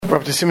We're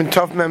up to Siman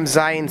Tov Mem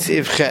Zayin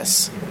Tziv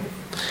Ches.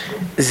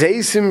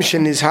 Zeisim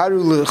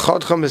shenizharu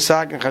lechodcham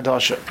b'sakin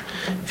chadasha.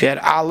 If you had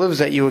olives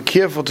that you were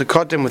careful to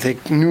cut them with a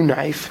new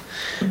knife,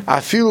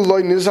 afilu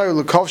lo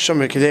nizharu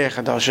lekovsham b'kedei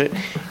chadasha.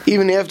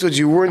 Even afterwards,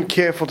 you weren't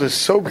careful to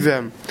soak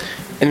them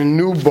in a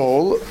new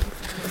bowl.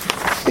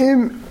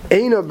 Im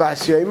eina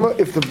bas yoma.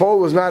 If the bowl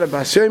was not a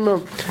bas yoma,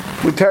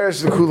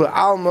 muteres lekula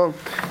alma.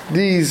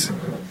 These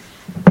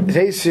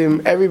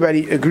zeisim,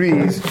 everybody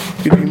agrees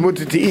you'd be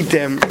mutter to eat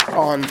them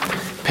on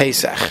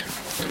Pesach.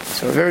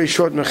 So a very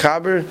short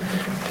mechaber,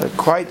 but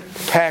quite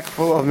packed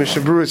full of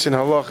mishaburis and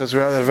halachas,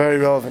 rather very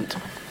relevant.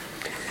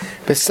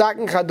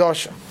 Besakin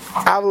chadasha,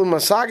 avul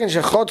masakin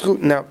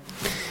shechotchu. Now,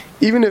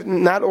 even if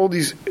not all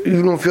these,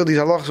 you don't feel these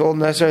halachas are all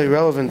necessarily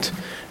relevant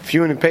if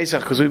you're in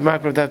Pesach, because we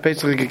might have that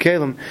Pesach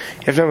gekelim. You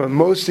have to remember,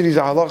 most of these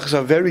halachas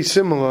are very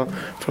similar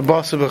for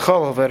basa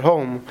b'chalav at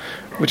home,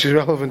 which is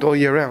relevant all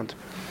year round.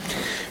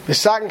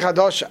 Besakin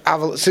chadash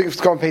aval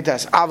sikftkon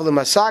peitas aval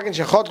masakin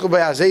shechotchu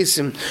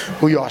be'azeisim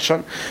hu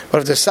yashan. But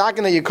if the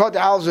sakin that you cut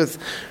the olives with,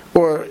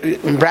 or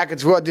in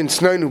brackets what didn't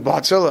snoinu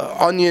batzel,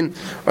 onion,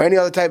 or any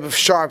other type of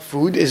sharp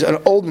food, is an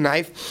old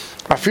knife,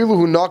 afilu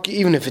hu naki,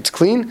 even if it's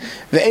clean,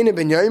 ve'ena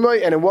ben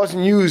yoymai, and it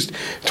wasn't used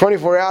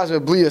 24 hours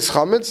with blias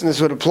chametz, and this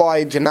would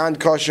apply to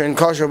non-kosher and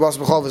kosher bas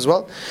b'chalav as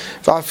well.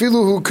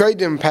 Va'afilu hu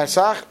kaidim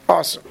pesach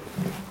also.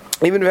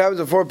 Even if it happens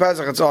before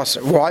Pesach, it's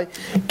awesome. Why?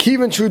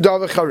 Kivan shu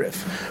davar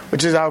charif,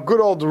 which is our good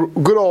old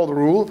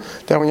rule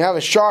that when you have a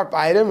sharp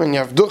item and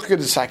you have duchke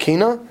de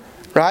sakina,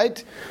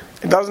 right?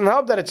 It doesn't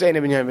help that it's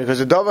eina b'nyayim, because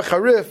the davar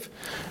charif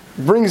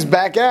brings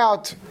back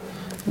out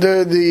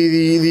the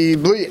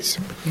blias.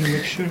 In the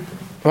mixture.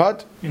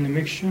 What? In the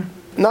mixture.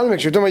 Not a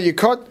mixture. You're talking about you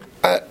cut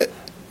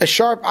a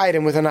sharp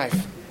item with a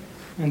knife.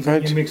 And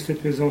then you mixed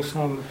it with those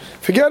olives.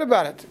 Forget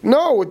about it.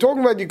 No, we're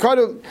talking about you cut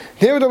it.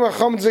 Here we're talking about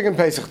chametz dik and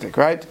pesach dik,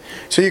 right?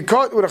 So you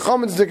cut with a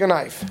chametz dik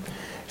knife.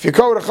 If you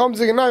cut with a chametz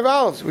dik knife,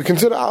 olives, we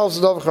consider olives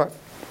a davar charif.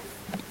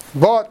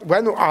 But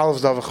when do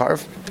olives davar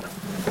charif?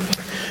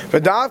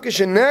 But davke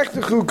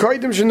shenechtechu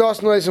kaidim shenas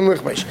noisem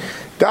lichmesh.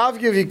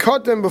 Davke if you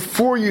cut them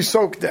before you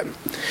soak them.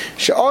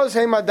 She'oz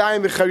heim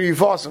adayim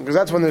b'charifasam, because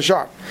that's when they're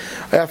sharp.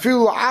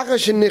 Afilu la'acha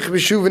shenich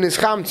b'shuv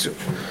v'nischamtzu.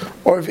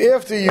 Or if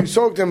after you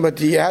soaked them, but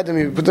you had them,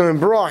 you put them in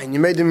brine, you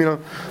made them, you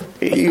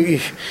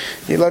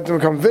let them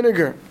become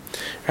vinegar.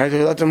 Right?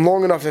 You let them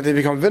long enough that they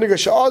become vinegar.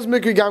 She'oz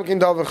mikri gamkin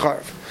davar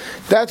charif.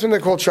 That's when they're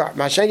called sharp.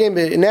 Ma'ashengein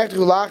b'nechtechu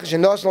la'acha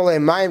shenas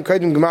noisem mayim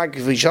kaidim gemar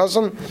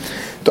k'vishasam.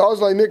 Da'oz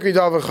lai mikri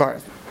davar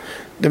charif.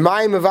 The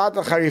mayim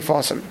mevatel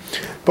charifasam.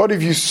 But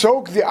if you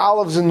soak the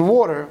olives in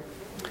water,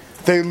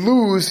 they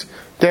lose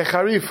their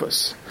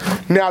charifus.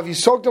 Now, if you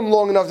soak them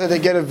long enough that they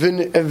get a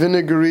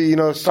vinegary,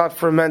 start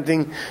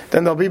fermenting,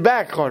 then they'll be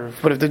back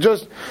charif. But if they're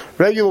just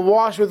regular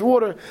wash with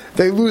water,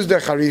 they lose their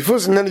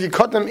charifus. And then if you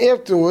cut them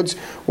afterwards,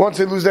 once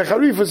they lose their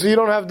charifus, so you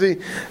don't have the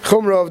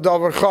chumrah of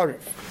davar charif.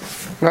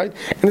 Right?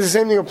 And the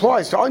same thing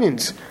applies to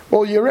onions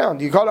all year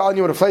round. You cut an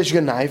onion with a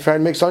fleshig knife,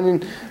 right? Makes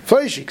onion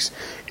fleshigs.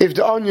 If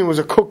the onion was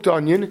a cooked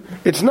onion,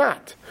 it's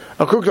not.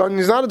 A cooked onion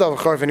is not a davar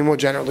charif anymore,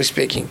 generally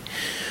speaking.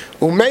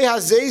 Umei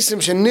hazeisim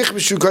shenich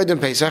b'shu kaidim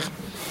pesach.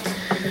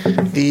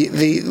 The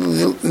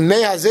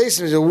mei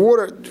hazeisim is the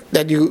water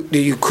that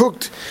you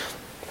cooked,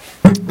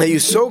 that you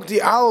soaked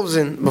the olives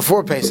in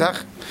before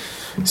Pesach.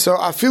 So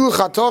afilu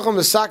chatochem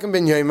b'sakim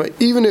ben yoyma,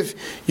 even if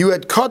you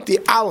had cut the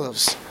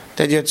olives,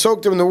 that you had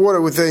soaked them in the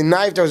water with a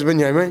knife that was ben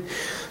yoyma,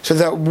 so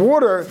that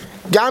water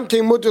gam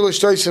kein mutter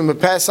l'shtoisim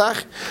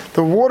b'Pesach,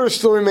 the water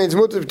still remains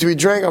mutter to be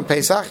drank on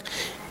Pesach.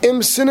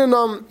 Im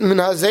sinanam min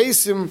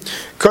hazeisim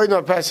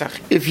kaidim Pesach.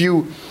 If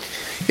you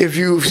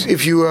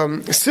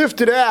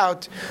sifted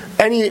out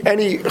any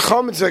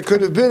chametz that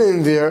could have been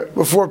in there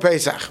before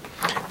Pesach,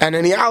 and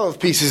any olive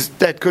pieces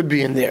that could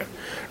be in there,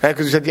 right?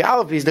 Because you said the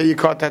olive piece that you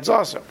cut, that's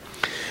also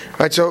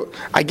right. So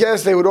I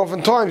guess they would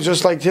oftentimes,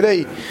 just like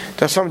today,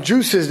 there's some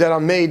juices that are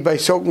made by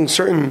soaking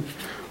certain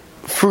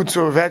fruits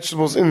or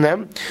vegetables in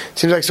them. It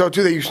seems like so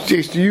too. They used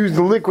to use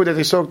the liquid that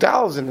they soaked the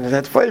olives in.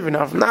 That flavor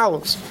now from the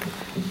olives.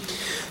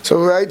 So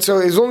right, so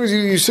as long as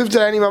you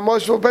sifted any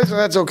mamash for Pesach,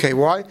 that's okay.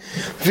 Why?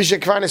 Because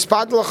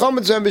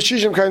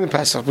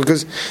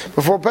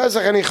before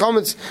Pesach, any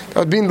chametz that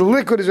would be in the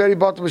liquid is already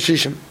bought to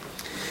b'shishim.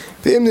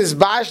 If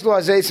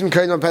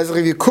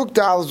you cook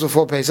the olives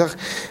before Pesach,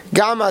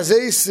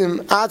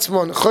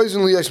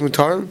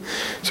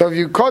 so if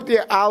you cut the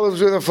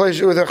olives with a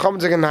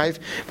chametz like a knife,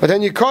 but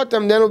then you cut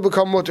them, then it will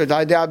become mutter.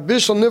 Because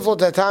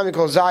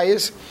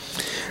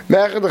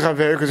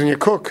when you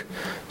cook,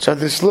 so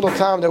this little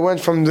time that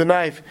went from the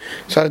knife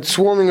started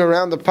swarming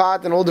around the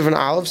pot and all different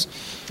olives.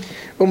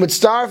 And now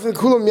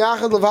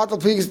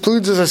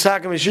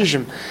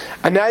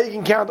you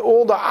can count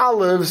all the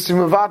olives to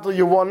mevatel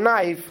your one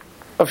knife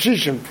of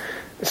shishim.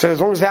 So as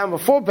long as it happened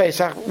before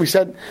Pesach, we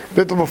said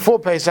little before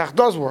Pesach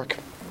does work.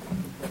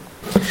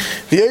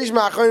 V'yesh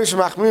ma'achonim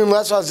shemachmirim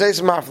less on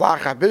zeis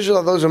ma'aflacha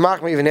bishul. Those who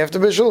machmir even after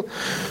bishul.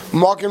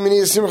 Makim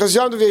mini simchas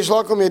yom v'yesh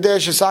lakom yedei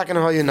shesaken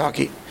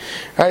ha'yunaki.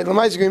 Right,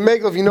 l'mayis you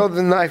make if you know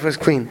the knife was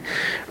clean.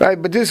 Right,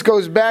 but this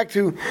goes back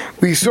to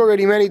we saw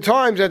already many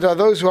times that there are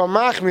those who are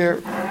machmir,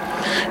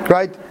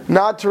 right,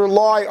 not to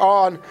rely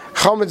on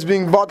chametz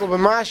being bottled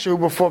b'mashu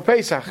before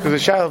Pesach, because the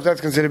shadow if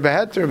that's considered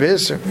beheter or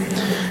behisser.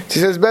 He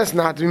says best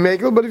not to be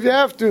makel, but if you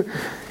have to,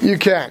 you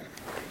can.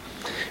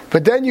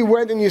 But then you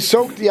went and you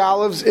soaked the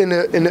olives in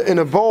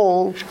a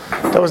bowl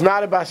that was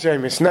not a bas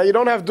yemis. Now you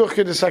don't have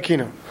duchya de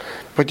sakina,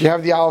 but you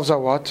have the olives are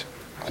what?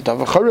 A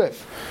davar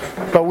charif.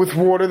 But with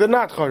water they're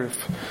not charif.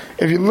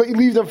 If you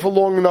leave them for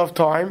long enough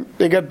time,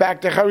 they get back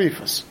to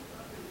charifas.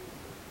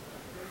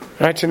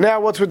 Right. So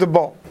now what's with the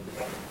bowl?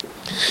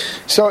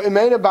 So in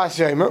Meina bas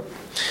yemer,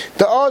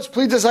 the oz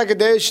plitas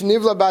hakadesh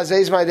nivla bas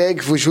eis ma'adei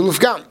k'fushul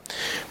ufgam.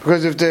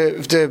 Because if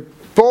the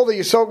bowl that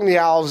you're soaking the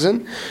olives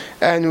in,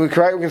 and we're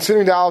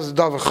considering the olives a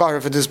davar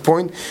charif at this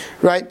point,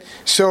 right?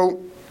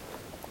 So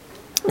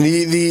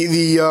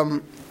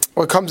the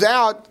what comes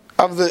out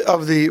of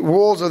the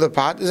walls of the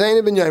pot is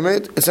ein ben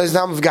yomer. It says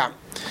nam of gam.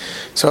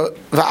 So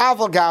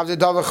va'aval gav the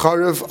davar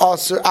charif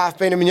also af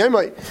ben ben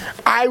yomer.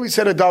 I would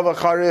say a davar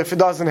charif. It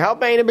doesn't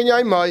help ein ben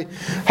yomer.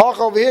 Hach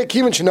over here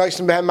kimen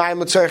shnoisen behem ma'im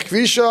l'tzarich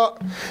kvisha.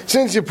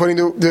 Since you're putting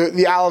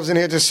the olives in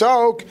here to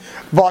soak,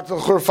 batel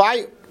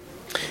churfai.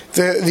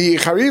 The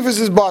charifas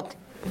is bottle,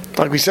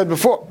 like we said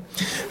before.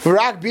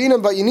 But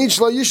you need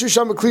shlo yishu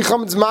sham b'kli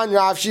chametz man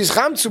rav she's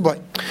chamtzu by.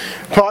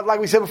 But like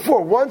we said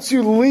before, once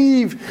you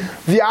leave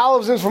the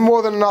olives in for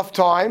more than enough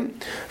time,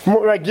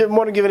 more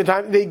than given a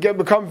time, they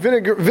become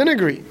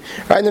vinegary,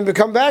 right? And then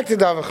become back to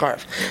davar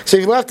charif. So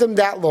if you left them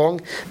that long,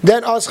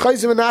 then as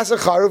chayzim v'nasa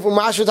charif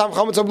u'mashvat ham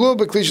chametz ablu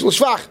b'kli shlo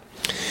shvach.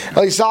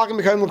 Elisakim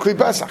become l'kli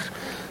pesach.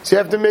 So you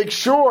have to make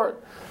sure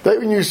that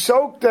when you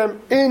soak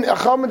them in a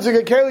chametz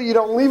keli, you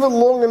don't leave it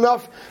long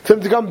enough for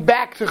them to come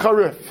back to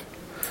charif.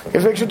 You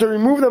have to make sure to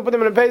remove them, put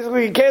them in a pesach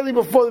keli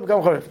before they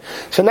become charif.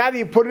 So now that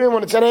you put it in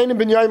when it's an ein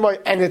ben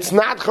yomer and it's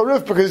not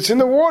charif because it's in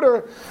the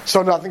water,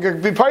 so nothing can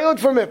be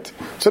pilot from it.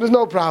 So there's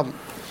no problem.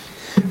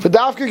 For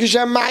dafka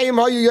kishem mayim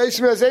hayu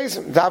yosem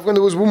azeisim. Dafka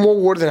there was more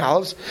water than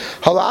olives.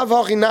 Halav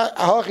hachi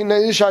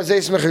neish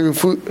azeisim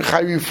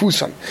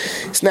chayufusan.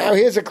 So now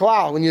here's a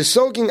cloud. When you're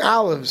soaking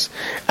olives,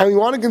 and we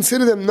want to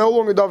consider them no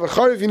longer davar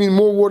charif, you need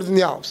more water than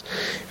the olives.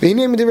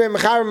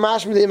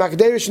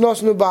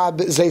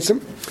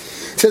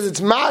 It says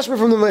it's mashma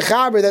from the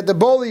mechaber that the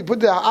bowl you put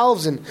the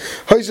olives in,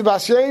 if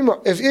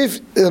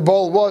the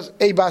bowl was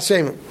a bas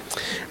yemer,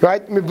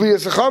 right? It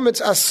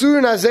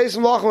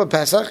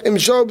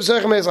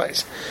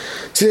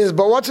says,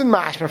 but what's in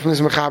mashma from this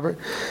mechaber?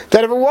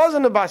 That if it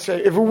wasn't a bas yemer,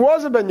 if it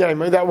was a ben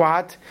yemer, that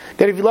what?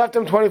 That if you left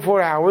them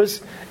 24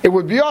 hours, it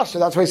would be also.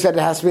 That's why he said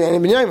it has to be any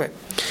ben yemer.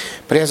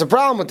 But he has a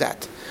problem with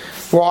that.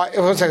 Why?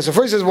 One second. So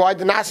first he says why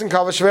the nasan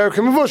kava shver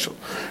k'mevushel,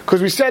 because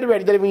we said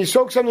already that when you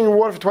soak something in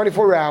water for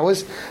 24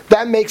 hours,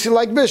 that makes it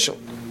like bishul.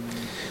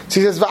 So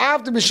he says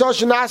va'after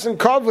b'shosh nasan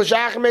kava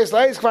sh'achemes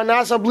leis kvar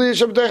nasa bli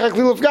shabteicha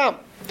klil gam.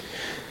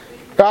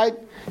 Right?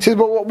 He says,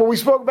 but we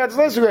spoke about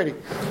this already.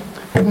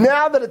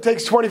 Now that it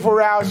takes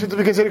 24 hours to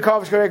be considered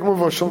kava shver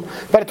k'mevushel,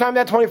 by the time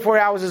that 24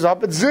 hours is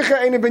up, it's zicha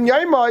ein ben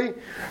yomer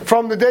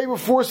from the day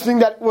before, something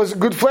that was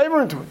good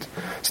flavor into it.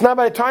 So now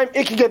by the time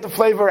it can get the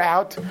flavor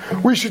out,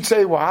 we should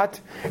say what?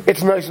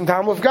 It's nice and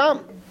time with gam.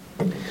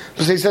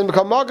 So he said,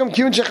 "Become magam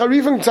kiyun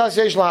shecharifim tzas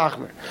yesh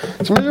la'achmer."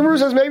 So Mr.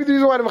 says maybe the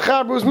reason why the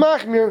mechaber was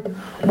machmir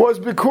was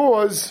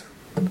because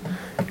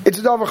it's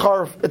a davar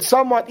charif. It's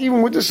somewhat,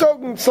 even with the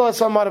soaking, still has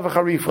somewhat of a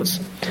charifus.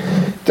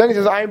 Then he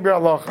says, "I am bir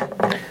halacha."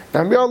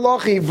 Now bir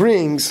halacha he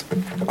brings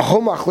a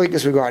whole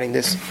machlekes regarding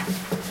this.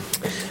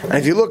 And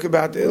if you look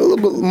about a little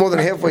bit more than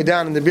halfway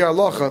down in the Bir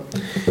Halacha,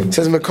 it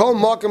says Mekol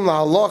Makom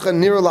La Halacha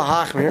Nira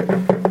La Hachmir.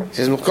 It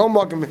says Mekol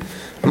Makom.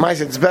 I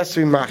said it's best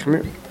to be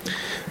Machmir.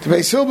 The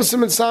Beis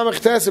Hilbasim and Samach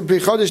Tes and Pri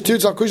Chodesh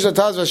Tirtz Al Kush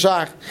Zataz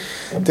Vashach.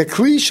 The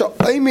Klisha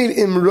Oimid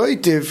Im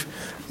Roitiv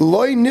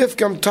Loi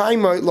Nifkam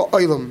Taimai La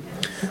Oilam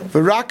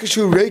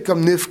V'Rakashu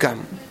Reikam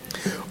Nifkam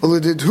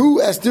Uledidhu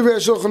Es Divrei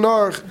Shulchan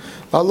Aruch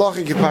La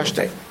Halacha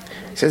Kipashtei.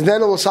 He says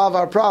then it will solve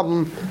our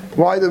problem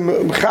why the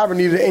Mechaber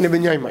needed ein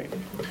ben yomer.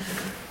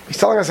 He's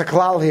telling us a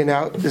klal here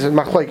now. This is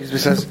machlekes. He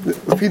says,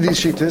 repeat these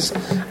shittas,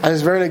 and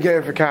it's very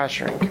negative for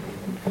kashering.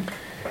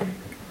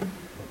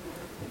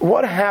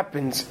 What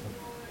happens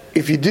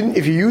if you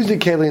use the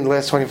keli in the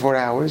last 24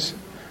 hours,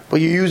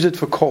 but you use it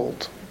for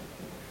cold?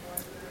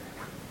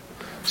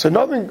 So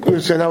now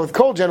with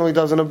cold generally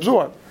doesn't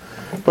absorb.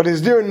 But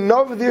is there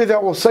another there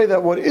that will say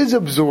that what is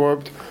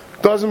absorbed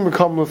doesn't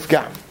become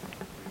lufgam?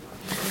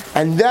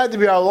 And that the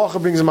Bir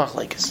Halacha brings a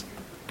machlekes.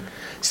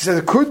 He says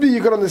it could be you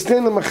could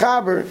understand the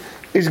mechaber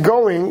is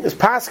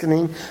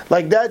paskening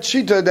like that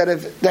shita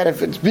that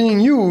if it's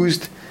being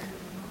used,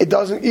 it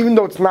doesn't, even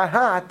though it's not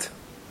hot,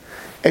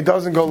 it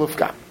doesn't go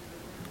lufgam.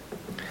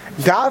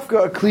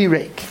 Dafka a kli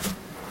reik,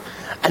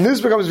 and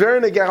this becomes very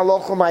negeh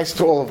halacha ma'is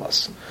to all of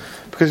us,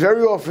 because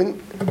very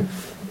often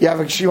you have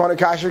a Shiwana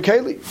Kasher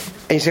Keli.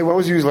 And you say, when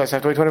was it used last?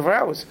 After 24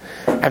 hours.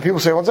 And people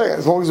say, one second,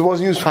 as long as it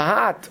wasn't used for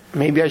hot,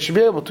 maybe I should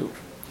be able to.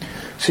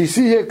 So you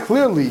see here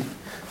clearly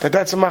that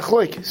that's a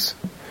machloikis.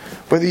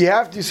 Whether you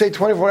have to say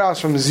 24 hours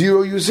from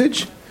zero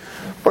usage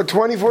or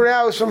 24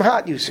 hours from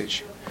hot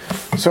usage.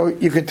 So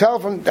you could tell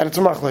from that it's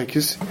a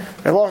machloikis.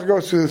 And Allah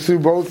goes through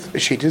both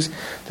shitas.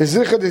 The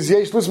zichad is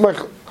yesh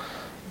lusmach.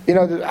 You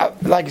know,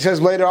 like he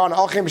says later on,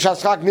 Alchem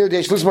b'shas chak nir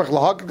yesh lusmach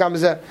lahak. Gam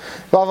zeh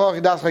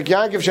v'avach yidas chak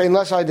yankiv shein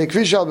lesai de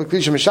kvishal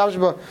b'klisha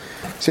mishavshba.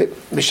 So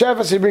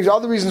b'shefas he brings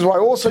other reasons why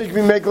also you can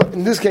be make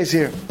in this case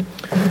here.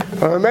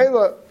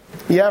 But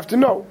you have to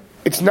know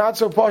it's not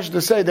so partial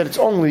to say that it's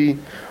only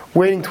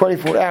waiting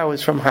 24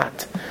 hours from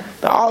hot.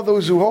 There are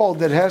those who hold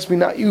that it has to be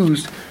not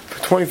used for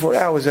 24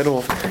 hours at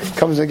all. It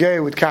comes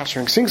again with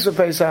kashering sinks of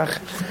Pesach.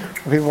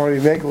 People want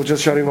to be making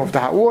just shutting off the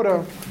hot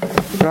water,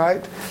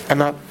 right? And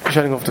not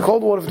shutting off the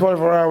cold water for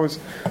 24 hours.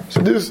 So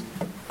this,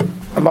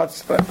 I'm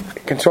not, I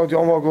can show you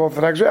almost go off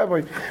the next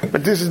rabbi,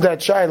 but this is that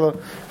shaila,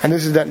 and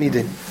this is that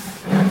nidin.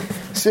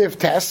 Sif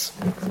Tess,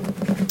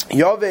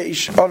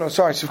 Yavesh,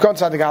 Sifkon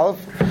Tzadik Aleph,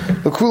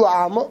 the Kula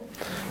Alma.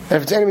 And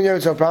if it's any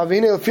minute, so probably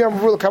in the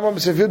film will come up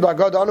with a field by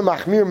God on the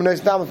Machmir, and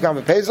it's now come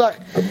with Pesach.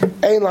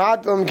 Ein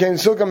Lahatam can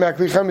still come back.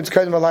 It's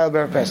kind of a Lail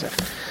Ber Pesach.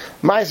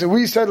 Ma'aseh,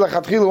 we said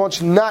Lachatchila one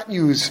should not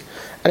use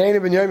an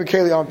Ein Ben Yom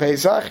Keli on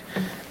Pesach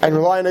and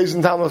rely on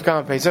Eisen Talmud Kam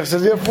on Pesach. So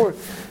therefore, you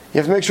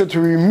have to make sure to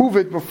remove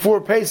it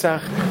before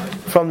Pesach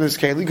from this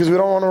Keli because we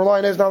don't want to rely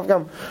on Eisen Talmud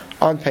Kam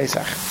on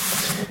Pesach.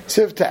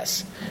 Siv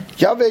Tes,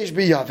 Yavesh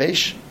be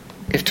Yavesh,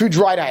 if two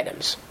dried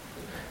items.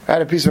 Right,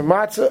 a piece of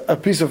matzah, a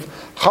piece of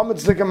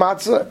chametz dika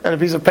matzah, and a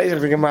piece of pesach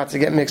dika matzah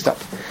get mixed up.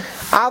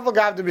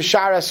 Avagav de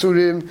b'shar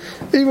asurim,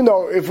 even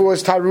though if it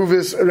was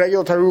taruvis, a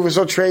regular taruvis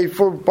or tray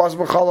for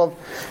possible chalav,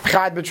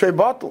 chad b'tray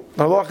bottle.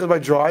 The halach is by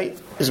dry,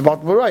 is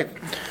bottle right.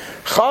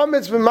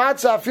 Chametz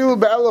b'matzah afilu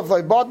be'elef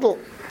like bottle,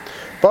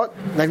 but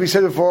like we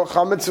said before,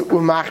 chametz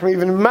u'machmi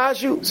even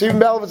mashu, so even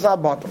be'elef it's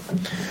not bottle.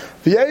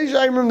 V'yesh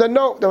aimrim that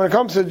no, that when it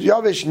comes to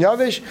yavish and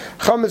yavish,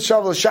 chametz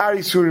shavel shari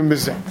surim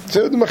b'zeh.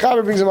 So the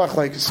mechaber brings a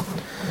machlekes.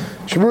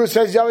 Shmur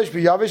says yavish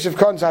be yavish if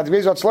kon tzad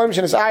beis vat shloim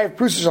shenes ayv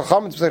prusas shel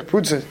chametz b'zeh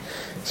prusas.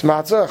 It's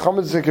matzah,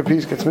 chametz is a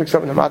piece gets mixed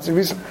up in the matzah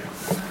piece.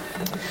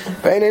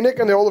 But in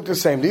and they all look the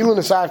same. The ilu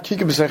nesayv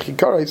kika b'zeh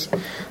chikaretz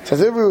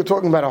says if we were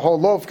talking about a whole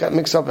loaf got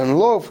mixed up in a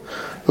loaf,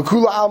 the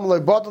kula alm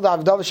like bottle that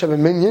avdavish have a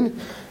minion,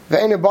 the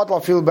any bottle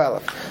feel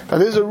belef. Now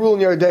there's a rule in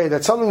your day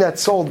that something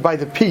that's sold by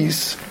the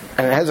piece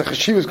and it has a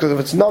cheshivas because of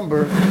its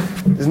number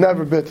is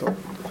never bittul.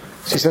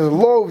 She says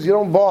loaves, you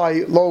don't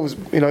buy loaves,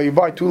 you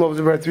buy 2 loaves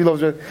of bread, 3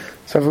 loaves of bread.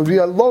 So if it would be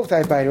a loaf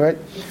type item, right?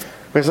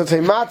 Whereas let's say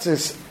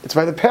matzahs, it's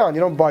by the pound,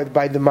 you don't buy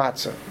by the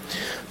matzah.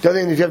 The other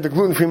thing, if you have the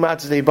gluten-free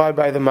matzahs, they buy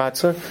by the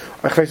matzah.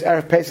 Or if it's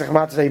Erev Pesach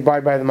matzahs, they buy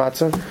by the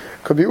matzah.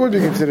 Would be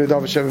considered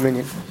Davar Sheva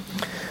Minyan.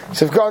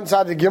 So if God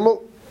inside the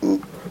Gimel,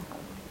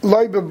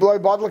 loy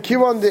bottle,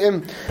 kiwan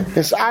de'im,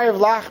 this eye of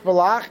lach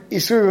balach,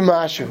 isur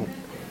b'mashu.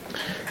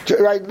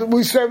 Right,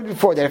 we said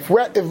before that if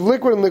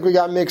liquid and liquid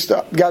got mixed, it's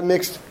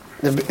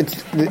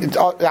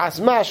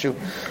mashu.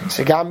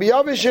 So can be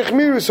yavish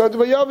echmiru, so to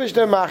be yavish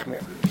they're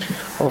machmir.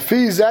 Or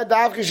fi zed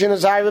dafka shin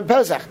azayv and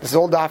pesach. This is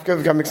all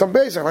dafka got mixed on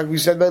pesach, like we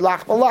said by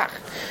lach balach,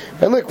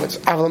 by liquids.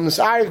 Avlam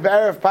nisayv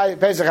be'erev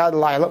pesach had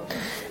laila.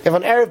 If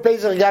an erev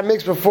pesach got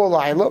mixed before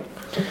laila,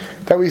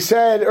 that we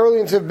said early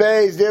into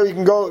Beis, there you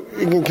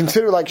can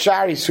consider like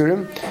shari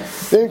surim.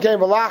 Then came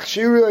balach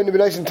shiru and the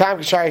b'neisin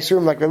tam shari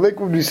surim, like the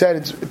liquid we said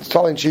it's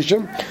totally in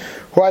shishim.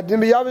 Who had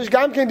dim yavish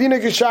gam ken dina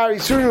kashari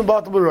surim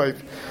bottle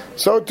b'roiv.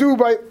 So too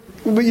by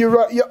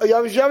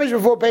yavish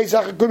before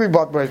Pesach it could be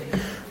bottle b'roiv.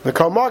 The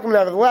kol markim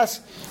nevertheless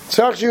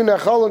tzarch you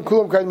nechol and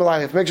kulam kain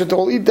malayif. Make sure to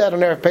all eat that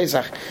on erev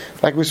Pesach,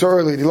 like we saw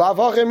earlier. The lav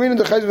hachem minu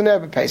the chayz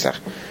v'ner Pesach.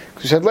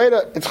 We said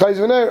later it's chayz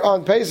v'ner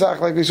on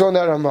Pesach, like we saw in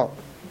that Ramal.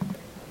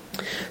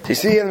 So you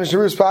see in the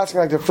Mishnah passing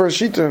like the first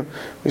shita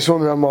we saw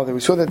in the Ramal there.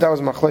 We saw that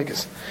was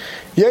machlekes.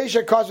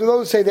 Yesha cause with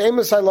those who say the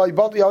emasai lo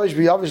yibal yavish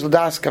b'yavish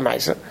l'das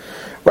kamaisa.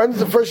 When does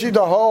the first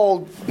shita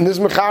hold in this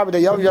mechaber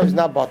that yavish is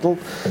not bottled?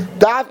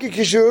 Davke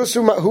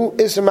kishusu who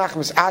is a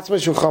machmas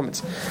atzma shu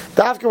chametz.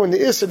 Davke when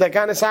the issa that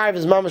kind of side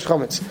is mamash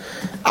chametz.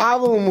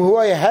 Avum who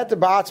I had to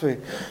ba'atzmi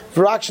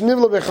v'rak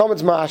shnivla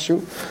bechametz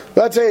mashu.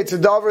 Let's say it's a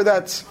davar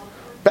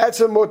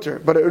that's a mutter,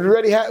 but it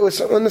already was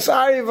on the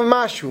side of a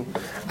mashu,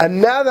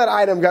 and now that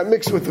item got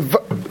mixed with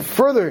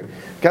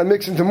got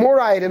mixed into more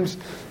items.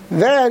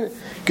 Then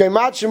right,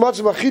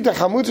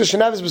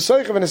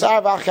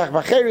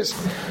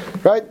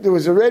 there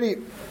was already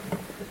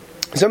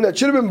something that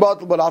should have been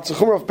bottled, but al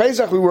tzachumra of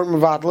Pesach we weren't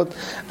mevatled,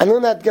 and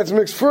then that gets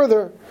mixed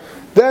further.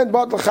 Then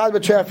bottle chad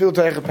b'trei afil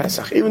teich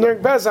Pesach. Even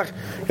during Pesach,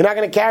 you're not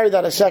going to carry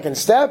that a second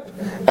step,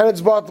 and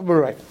it's bottled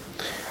right.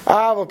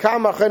 Those say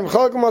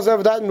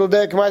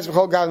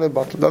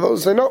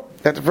no,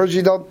 that the first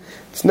Yidon,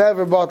 it's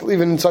never bottled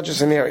even in such a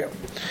scenario.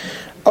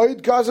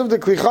 Because of the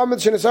kli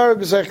chametz shenesar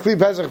b'sech kli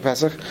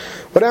Pesach.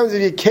 What happens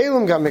if your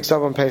kelim got mixed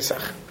up on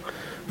Pesach?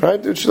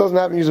 right? Which doesn't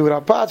happen usually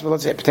without pots, but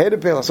let's say a potato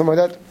peel or something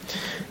like that.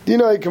 Do you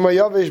know you can make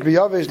yavish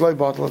b'yavish loy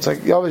bottle? It's like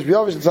yavish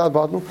b'yavish, it's not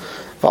bottle.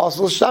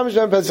 Also, shtamish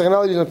ben pesach and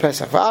only on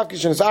pesach. For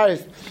afkish and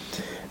sarif,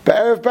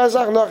 be'erev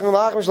pesach nachn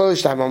lachim shlo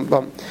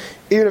shtam.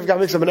 Even if you got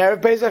mixed up an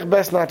erev pesach,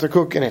 best not to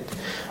cook in it.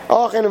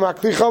 Ach, in a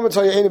kli chametz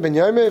hay eine ben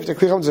yomei. If the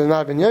kli chametz is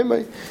not ben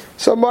yomei,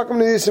 so makom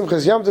the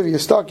simchas yom tov you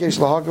stuck yesh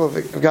lahagel.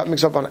 If it got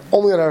mixed up on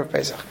only on erev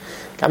pesach,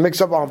 got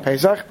mixed up on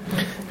pesach.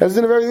 As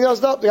in everything else,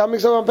 they got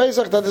mixed up on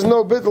pesach. That is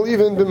no bittul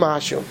even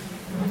b'mashu.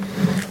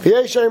 The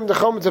Yesharim the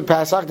chametz of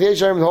Pesach, the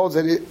Yesharim holds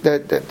that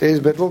there is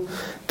bittul.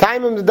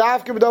 Time him the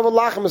dafke b'davar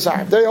lachem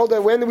asar. They hold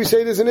that when do we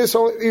say this in this?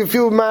 So you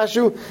feel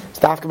mashu, it's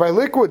dafke by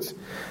liquids.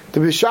 The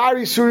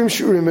bishari surim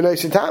shurim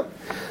b'neisetam,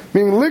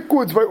 meaning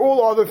liquids by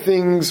all other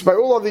things, by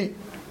all other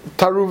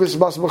taruvis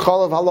bas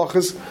b'chalav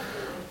halachas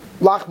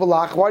lach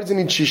b'lach. Why does it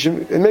need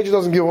shishim? It makes it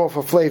doesn't give off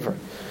a flavor.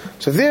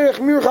 So derech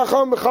mir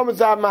chacham b'chametz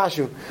dav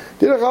mashu.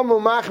 Derech chacham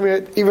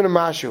machmir even a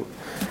mashu.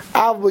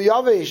 Av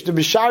b'yavish the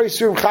bishari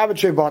surim chavet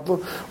shei bottle,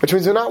 which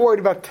means they're not worried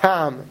about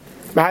tam,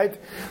 right?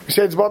 We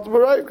say it's bottle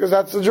b'roiv because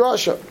that's the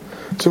drasha.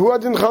 So who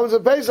hadn't chametz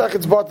at Pesach?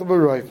 It's bottle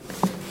b'roiv.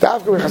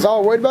 After we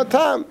Chazal worried about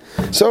tam,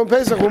 so in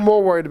Pesach we're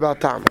more worried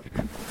about tam.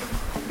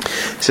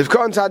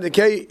 Sivkot inside the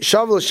K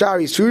Shavel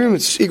Shari Surim,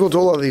 it's equal to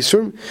all of these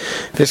Surim.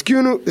 The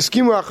skimu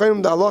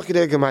achayim the Allah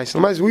kidei gemais.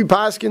 We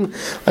paskin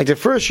like the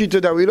first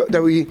shita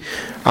that we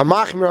are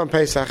machmir on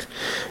Pesach.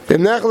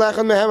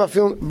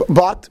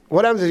 But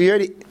what happens if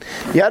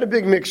you had a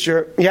big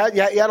mixture? You had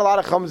a lot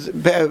of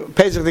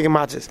Pesach dik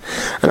matzahs,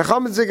 and the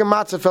chametz dik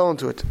matzah fell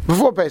into it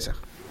before Pesach.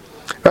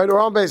 Right,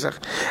 around Pesach.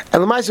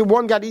 And the Maisa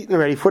one got eaten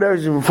already,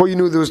 before you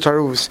knew there was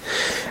taruvs.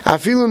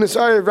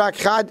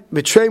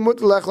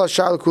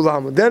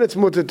 Then it's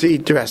mutter to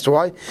eat the rest.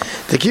 Why?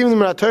 To keep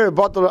them in a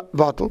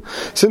bottle.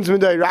 Since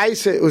midday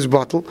rice it was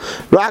bottle.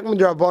 Rak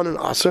midrabanan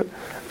aser.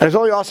 And it's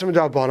only aser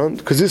midrabanan,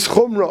 because this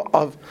chumrah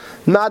of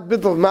not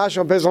bittul mash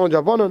on Pesach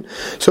midrabanan.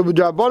 So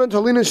midrabanan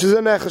talina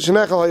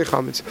shenechal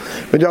hayichametz.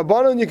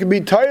 Midrabanan you can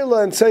be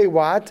Torah and say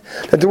what?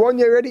 That the one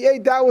you already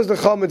ate, that was the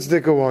chametz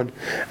dika one.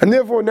 And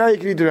therefore now you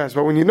can eat the rest.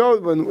 But when you know,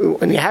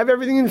 when you have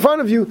everything in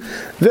front of you,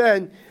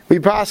 then we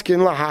paskin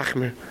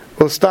lahachmer.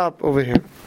 We'll stop over here.